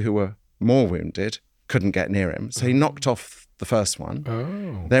 the 2 who were more wounded couldn't get near him. So he knocked off the first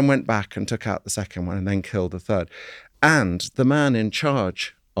one, then went back and took out the second one, and then killed the third. And the man in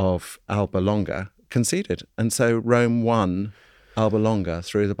charge of Alba Longa conceded. And so Rome won Alba Longa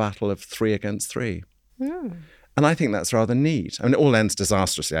through the battle of 3 against 3. And I think that's rather neat. I mean, it all ends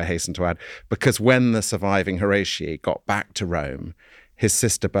disastrously, I hasten to add, because when the surviving Horatii got back to Rome, his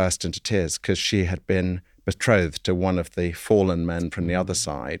sister burst into tears because she had been betrothed to one of the fallen men from the other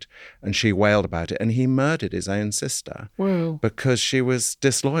side, and she wailed about it, and he murdered his own sister because she was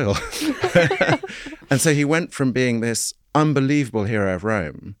disloyal. And so he went from being this unbelievable hero of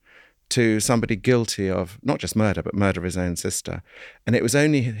Rome to somebody guilty of not just murder, but murder of his own sister. And it was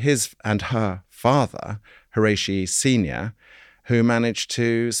only his and her father, Horatii Sr., who managed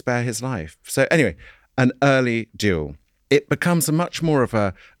to spare his life. So anyway, an early duel. It becomes a much more of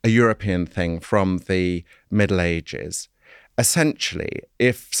a European thing from the Middle Ages. Essentially,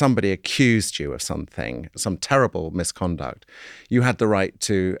 if somebody accused you of something, some terrible misconduct, you had the right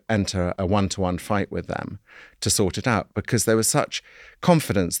to enter a one-to-one fight with them to sort it out, because there was such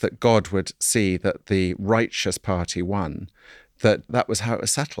confidence that God would see that the righteous party won, that was how it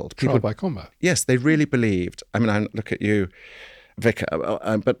was settled. Trial by combat. Yes, they really believed. I mean, I look at you, Vicar,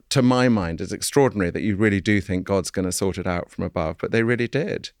 but to my mind, it's extraordinary that you really do think God's going to sort it out from above, but they really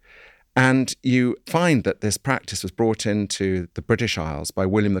did. And you find that this practice was brought into the British Isles by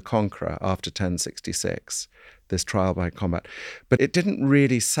William the Conqueror after 1066, this trial by combat. But it didn't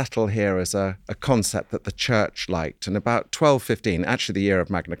really settle here as a concept that the church liked. And about 1215, actually the year of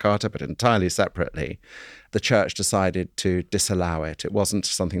Magna Carta, but entirely separately, the church decided to disallow it. It wasn't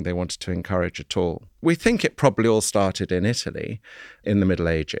something they wanted to encourage at all. We think it probably all started in Italy in the Middle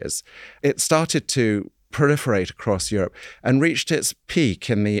Ages. It started to proliferate across Europe and reached its peak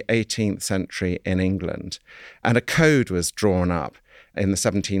in the 18th century in England. And a code was drawn up in the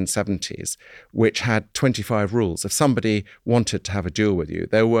 1770s, which had 25 rules. If somebody wanted to have a duel with you,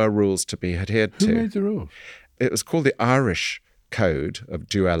 there were rules to be adhered to. Who made the rules? It was called the Irish Code of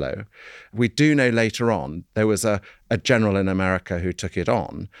Duello. We do know later on there was a general in America who took it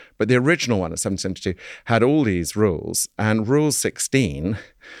on, but the original one of 1772 had all these rules, and Rule 16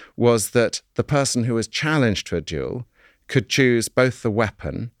 was that the person who was challenged to a duel could choose both the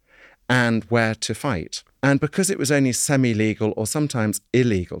weapon and where to fight. And because it was only semi-legal or sometimes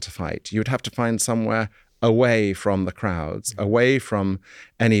illegal to fight, you would have to find somewhere away from the crowds, away from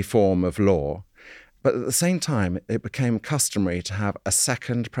any form of law. But at the same time, it became customary to have a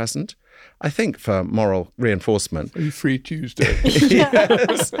second present, I think for moral reinforcement. Are you free Tuesday?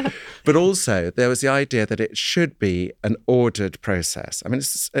 Yes. But also, there was the idea that it should be an ordered process. I mean,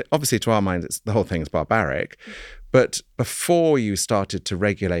 obviously, to our minds, the whole thing is barbaric. But before you started to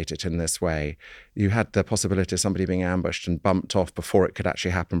regulate it in this way, you had the possibility of somebody being ambushed and bumped off before it could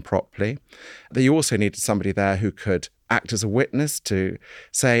actually happen properly. You also needed somebody there who could act as a witness to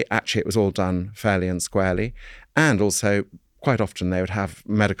say, actually, it was all done fairly and squarely. And also, quite often, they would have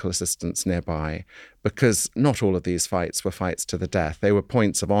medical assistance nearby, because not all of these fights were fights to the death. They were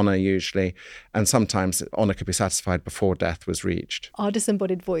points of honour, usually, and sometimes honour could be satisfied before death was reached. Our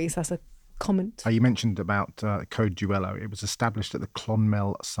disembodied voice has a comment. You mentioned about Code Duello. It was established at the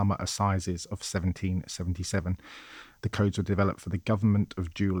Clonmel Summer Assizes of 1777. The codes were developed for the government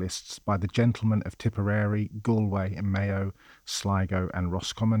of duellists by the gentlemen of Tipperary, Galway, Mayo, Sligo and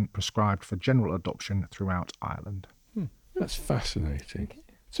Roscommon, prescribed for general adoption throughout Ireland. That's fascinating. Okay.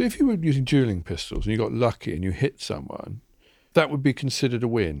 So if you were using dueling pistols and you got lucky and you hit someone, that would be considered a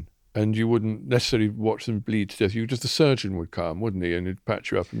win, and you wouldn't necessarily watch them bleed to death. The surgeon would come, wouldn't he, and he'd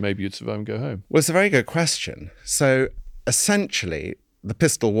patch you up and maybe you'd survive and go home. Well, it's a very good question. So essentially, the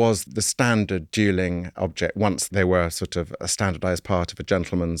pistol was the standard dueling object once they were sort of a standardised part of a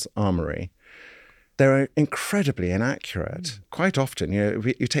gentleman's armoury. They're incredibly inaccurate. Quite often,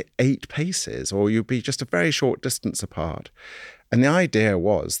 you take 8 paces or you'd be just a very short distance apart. And the idea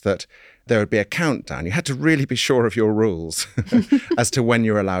was that there would be a countdown. You had to really be sure of your rules as to when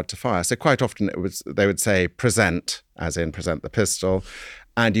you're allowed to fire. So quite often they would say present, as in present the pistol,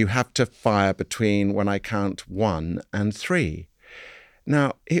 and you have to fire between when I count 1 and 3.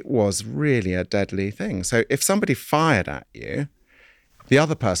 Now, it was really a deadly thing. So if somebody fired at you, The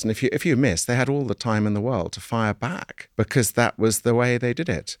other person, if you missed, they had all the time in the world to fire back because that was the way they did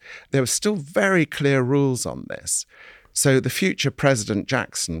it. There were still very clear rules on this. So the future President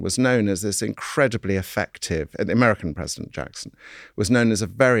Jackson was known as this incredibly effective, the American President Jackson was known as a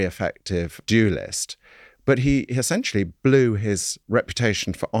very effective duelist, but he essentially blew his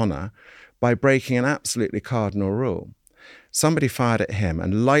reputation for honor by breaking an absolutely cardinal rule. Somebody fired at him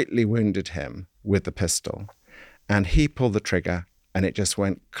and lightly wounded him with the pistol, and he pulled the trigger and it just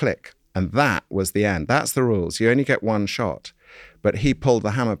went click. And that was the end. That's the rules. You only get one shot. But he pulled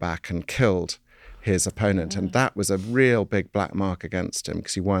the hammer back and killed his opponent. And that was a real big black mark against him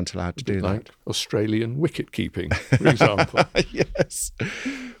because you weren't allowed to do like that. Australian wicket keeping, for example. Yes.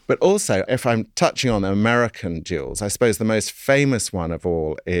 But also, if I'm touching on American duels, I suppose the most famous one of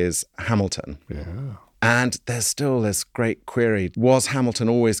all is Hamilton. Yeah. And there's still this great query, was Hamilton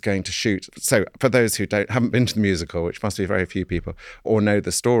always going to shoot? So for those who haven't been to the musical, which must be very few people, or know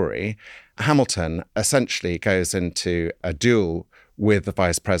the story, Hamilton essentially goes into a duel with the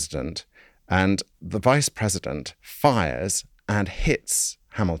vice president, and the vice president fires and hits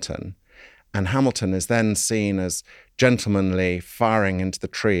Hamilton. And Hamilton is then seen as gentlemanly firing into the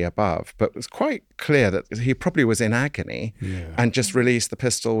tree above. But it was quite clear that he probably was in agony and just released the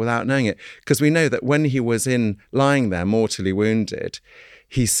pistol without knowing it. Because we know that when he was lying there mortally wounded,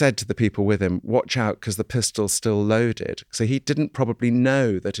 he said to the people with him, watch out because the pistol's still loaded. So he didn't probably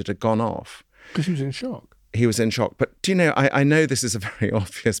know that it had gone off. Because he was in shock. He was in shock. But do you know, I know this is a very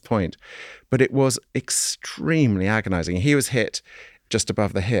obvious point, but it was extremely agonizing. He was hit just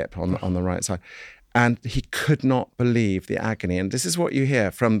above the hip on the right side. And he could not believe the agony. And this is what you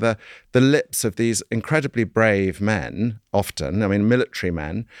hear from the lips of these incredibly brave men, often, I mean, military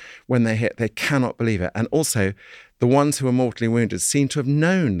men, when they hit, they cannot believe it. And also, the ones who were mortally wounded seem to have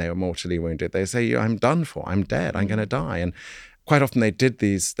known they were mortally wounded. They say, I'm done for, I'm dead, I'm going to die. And quite often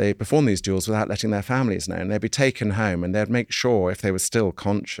they perform these duels without letting their families know, and they'd be taken home and they'd make sure, if they were still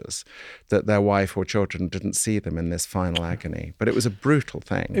conscious, that their wife or children didn't see them in this final agony. But it was a brutal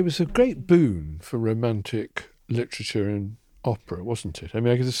thing. It was a great boon for romantic literature and opera, wasn't it? I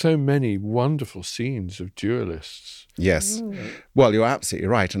mean, there's so many wonderful scenes of duelists. Yes. Well, you're absolutely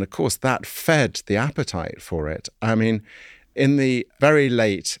right. And of course, that fed the appetite for it. I mean, in the very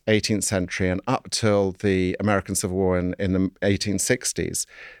late 18th century and up till the American Civil War in the 1860s,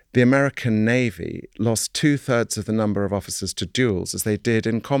 the American Navy lost 2/3 of the number of officers to duels as they did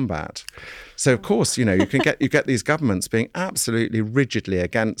in combat. So, of course, you get these governments being absolutely rigidly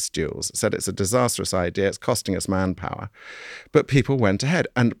against duels, said it's a disastrous idea, it's costing us manpower. But people went ahead.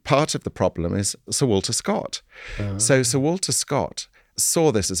 And part of the problem is Sir Walter Scott. So Sir Walter Scott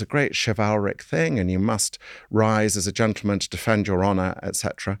saw this as a great chivalric thing, and you must rise as a gentleman to defend your honour,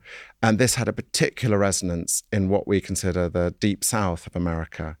 etc. And this had a particular resonance in what we consider the deep south of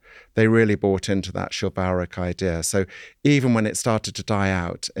America. They really bought into that chivalric idea. So even when it started to die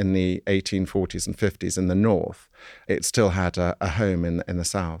out in the 1840s and 50s in the north, it still had a home in the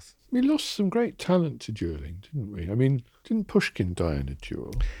south. We lost some great talent to duelling, didn't we? I mean, didn't Pushkin die in a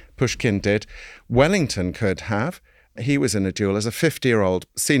duel? Pushkin did. Wellington could have. He was in a duel as a 50-year-old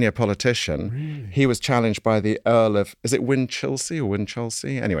senior politician. Really? He was challenged by the Earl of, is it Winchelsea or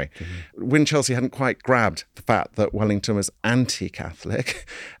Winchelsea? Anyway, Winchelsea hadn't quite grabbed the fact that Wellington was anti-Catholic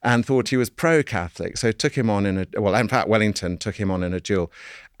and thought he was pro-Catholic. So took him on in fact, Wellington took him on in a duel.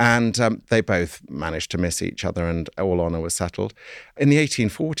 And they both managed to miss each other and all honour was settled. In the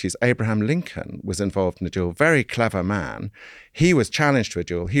 1840s, Abraham Lincoln was involved in a duel. Very clever man. He was challenged to a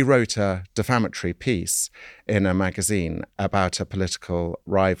duel. He wrote a defamatory piece in a magazine about a political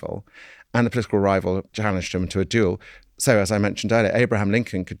rival, and the political rival challenged him to a duel. So, as I mentioned earlier, Abraham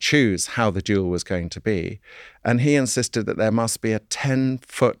Lincoln could choose how the duel was going to be. And he insisted that there must be a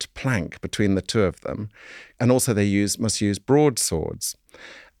 10-foot plank between the two of them. And also they must use broadswords.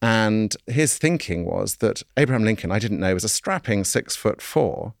 And his thinking was that Abraham Lincoln, I didn't know, was a strapping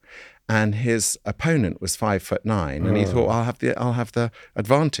 6'4", and his opponent was 5'9", and he thought, I'll have the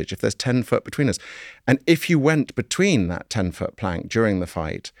advantage if there's 10 foot between us. And if you went between that 10-foot plank during the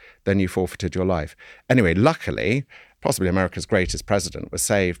fight, then you forfeited your life. Anyway, luckily, possibly America's greatest president was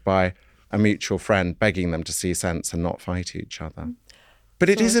saved by a mutual friend begging them to see sense and not fight each other. But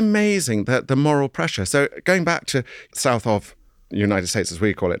it is amazing that the moral pressure. So going back to south of United States, as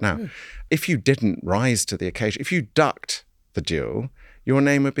we call it now, if you didn't rise to the occasion, if you ducked the duel, your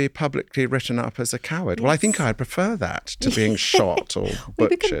name would be publicly written up as a coward. Yes. Well, I think I'd prefer that to being shot or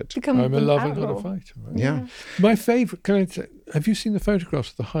butchered. I'm a love and not a fighter. Right? Yeah. My favourite, have you seen the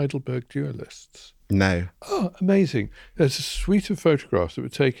photographs of the Heidelberg duelists? No. Oh, amazing. There's a suite of photographs that were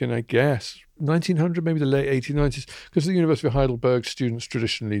taken, I guess, 1900, maybe the late 1890s, because the University of Heidelberg students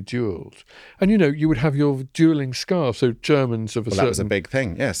traditionally duelled. And, you would have your duelling scarves, so Germans of a Well, certain... that was a big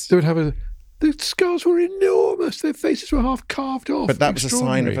thing, yes. They would have the scars were enormous. Their faces were half carved off. But that was a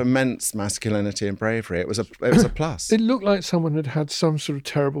sign of immense masculinity and bravery. It was a plus. It looked like someone had had some sort of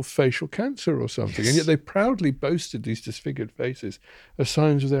terrible facial cancer or something, and yet they proudly boasted these disfigured faces as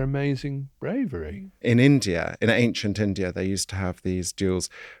signs of their amazing bravery. In India, in ancient India, they used to have these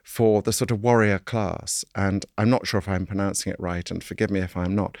duels for the sort of warrior class. And I'm not sure if I'm pronouncing it right, and forgive me if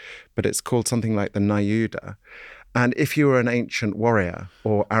I'm not, but it's called something like the Nayuda. And if you were an ancient warrior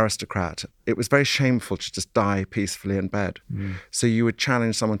or aristocrat, it was very shameful to just die peacefully in bed. So you would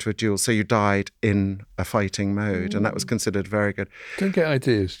challenge someone to a duel. So you died in a fighting mode, and that was considered very good. Don't get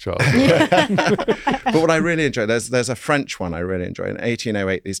ideas, Charles. But what I really enjoy, there's a French one I really enjoy. In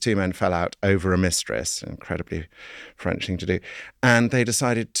 1808, these two men fell out over a mistress, incredibly French thing to do. And they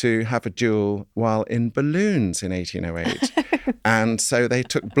decided to have a duel while in balloons in 1808. And so they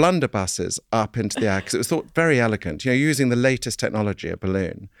took blunderbusses up into the air because it was thought very elegant, using the latest technology, a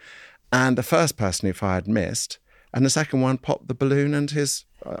balloon. And the first person who fired missed, and the second one popped the balloon and his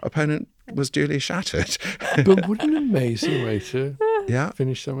opponent was duly shattered. But what an amazing way to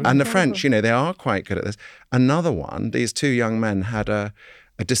finish someone. And the French, they are quite good at this. Another one, these two young men had a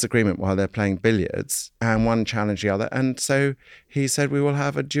disagreement while they're playing billiards, and one challenged the other. And so he said, we will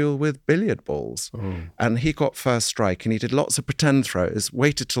have a duel with billiard balls. And he got first strike, and he did lots of pretend throws,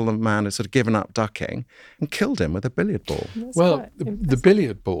 waited till the man had sort of given up ducking, and killed him with a billiard ball. Well, the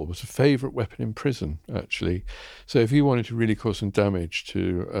billiard ball was a favourite weapon in prison, actually. So if you wanted to really cause some damage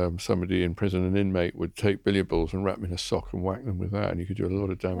to somebody in prison, an inmate would take billiard balls and wrap them in a sock and whack them with that, and you could do a lot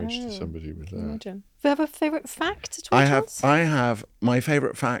of damage to somebody with that. Imagine. Do you have a favourite fact at all? I have my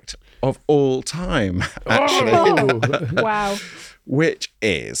favourite fact of all time, actually. Wow. Which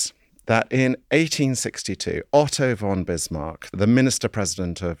is that in 1862, Otto von Bismarck, the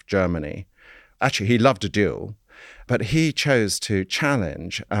minister-president of Germany, actually he loved a duel, but he chose to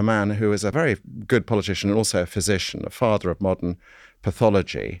challenge a man who was a very good politician and also a physician, a father of modern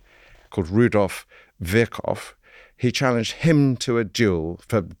pathology, called Rudolf Virchow. He challenged him to a duel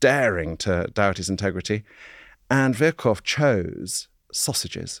for daring to doubt his integrity. And Virchow chose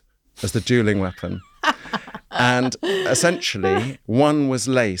sausages as the dueling weapon. And essentially, one was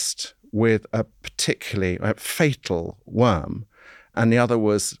laced with a particularly fatal worm, and the other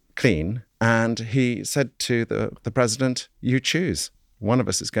was clean. And he said to the president, you choose. One of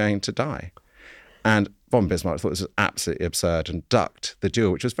us is going to die. And von Bismarck thought this was absolutely absurd and ducked the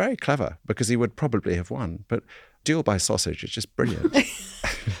duel, which was very clever because he would probably have won. But duel by sausage is just brilliant.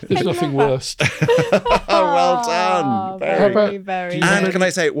 There's nothing worse. Oh, well done. Very. And can I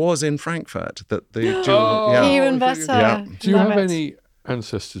say it was in Frankfurt that the duel... Even better. Yeah. Do you have any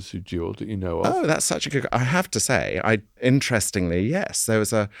ancestors who duelled that you know of? Oh, that's such a good... I have to say, interestingly, yes, there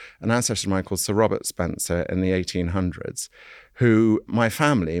was an ancestor of mine called Sir Robert Spencer in the 1800s who my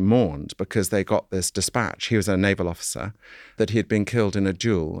family mourned because they got this dispatch. He was a naval officer, that he had been killed in a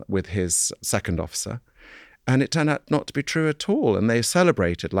duel with his second officer. And it turned out not to be true at all. And they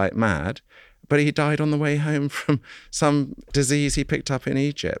celebrated like mad. But he died on the way home from some disease he picked up in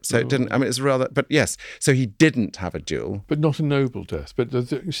Egypt. So it didn't, it's rather, but yes. So he didn't have a duel. But not a noble death. But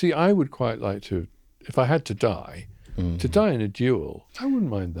you see, I would quite like to, if I had to die in a duel, I wouldn't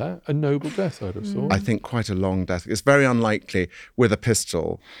mind that. A noble death, I'd have thought. I think quite a long death. It's very unlikely with a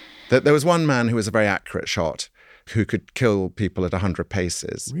pistol. There was one man who was a very accurate shot who could kill people at 100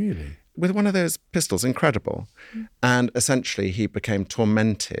 paces. Really? With one of those pistols, incredible. And essentially he became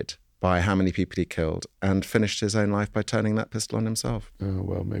tormented by how many people he killed and finished his own life by turning that pistol on himself. Oh,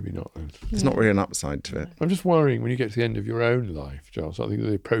 well, maybe not then. There's not really an upside to it. I'm just worrying when you get to the end of your own life, Giles, I think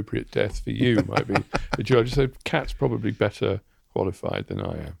the appropriate death for you might be a duel. I just said Kat's probably better qualified than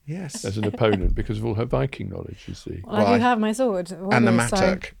I am. Yes. As an opponent because of all her Viking knowledge, you see. Well, I do have my sword. And the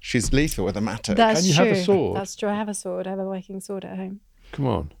mattock. She's lethal with a mattock. That's and you true. have a sword. That's true. I have a sword. I have a Viking sword at home. Come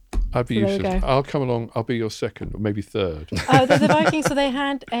on. I'd be So there we useless. go. I'll come along. I'll be your second or maybe third. Oh, the Vikings, so they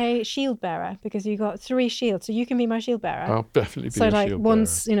had a shield bearer because you got 3 shields. So you can be my shield bearer. I'll definitely be So your like shield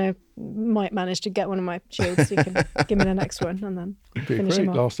once, might manage to get one of my shields, you can give me the next one and then bearer. It'd be a finish great him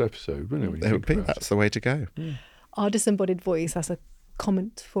off. last episode, wouldn't it? when you It would think be. about That's the way to go. Our disembodied voice has a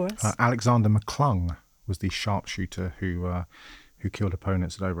comment for us. Alexander McClung was the sharpshooter who killed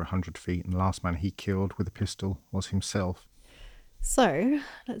opponents at over 100 feet, and the last man he killed with a pistol was himself. So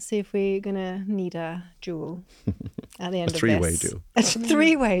let's see if we're going to need a duel at the end of this. three-way duel. A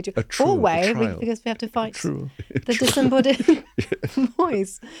three-way duel. A truel, a Four-way, trial. because we have to fight True. the disembodied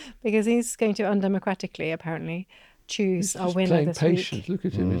voice. Because he's going to undemocratically, apparently, choose our He's winner playing this patience. week. Look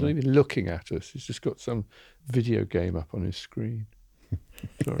at him. He's not even looking at us. He's just got some video game up on his screen.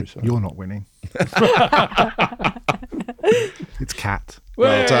 Sorry. You're not winning. It's Cat.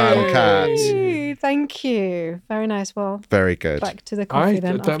 Well done, Kat. Yay, thank you. Very nice. Well, Very good. back to the coffee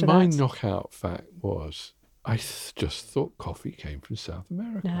then after My that. knockout fact was I just thought coffee came from South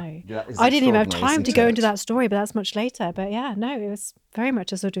America. No. Yeah, it's I didn't even have extraordinary, time to isn't go it? into that story, but that's much later. But yeah, no, it was very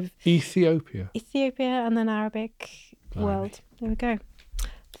much a sort of Ethiopia. Ethiopia and then Arabic world. There we go.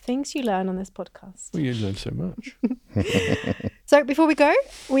 Things you learn on this podcast. Well, you learn so much. So before we go,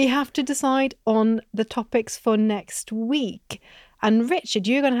 we have to decide on the topics for next week. And Richard,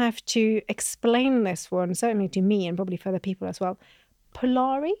 you're going to have to explain this one, certainly to me and probably for other people as well.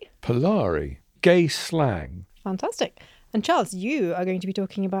 Polari? Polari. Gay slang. Fantastic. And Charles, you are going to be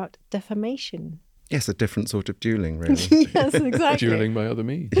talking about defamation. Yes, a different sort of dueling, really. Yes, exactly. Dueling by other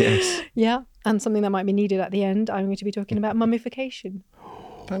means. Yes. Yeah, and something that might be needed at the end, I'm going to be talking about mummification.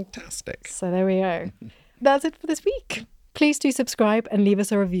 Fantastic. So there we go. That's it for this week. Please do subscribe and leave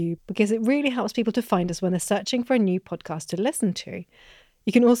us a review because it really helps people to find us when they're searching for a new podcast to listen to.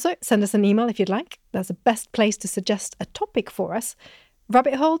 You can also send us an email if you'd like. That's the best place to suggest a topic for us.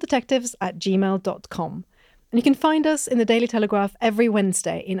 rabbitholedetectives@gmail.com. And you can find us in the Daily Telegraph every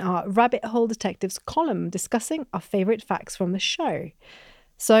Wednesday in our Rabbit Hole Detectives column discussing our favourite facts from the show.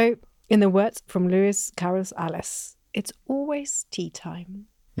 So, in the words from Lewis Carroll's Alice, it's always tea time.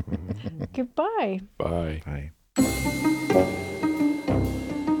 Goodbye. Bye. Bye.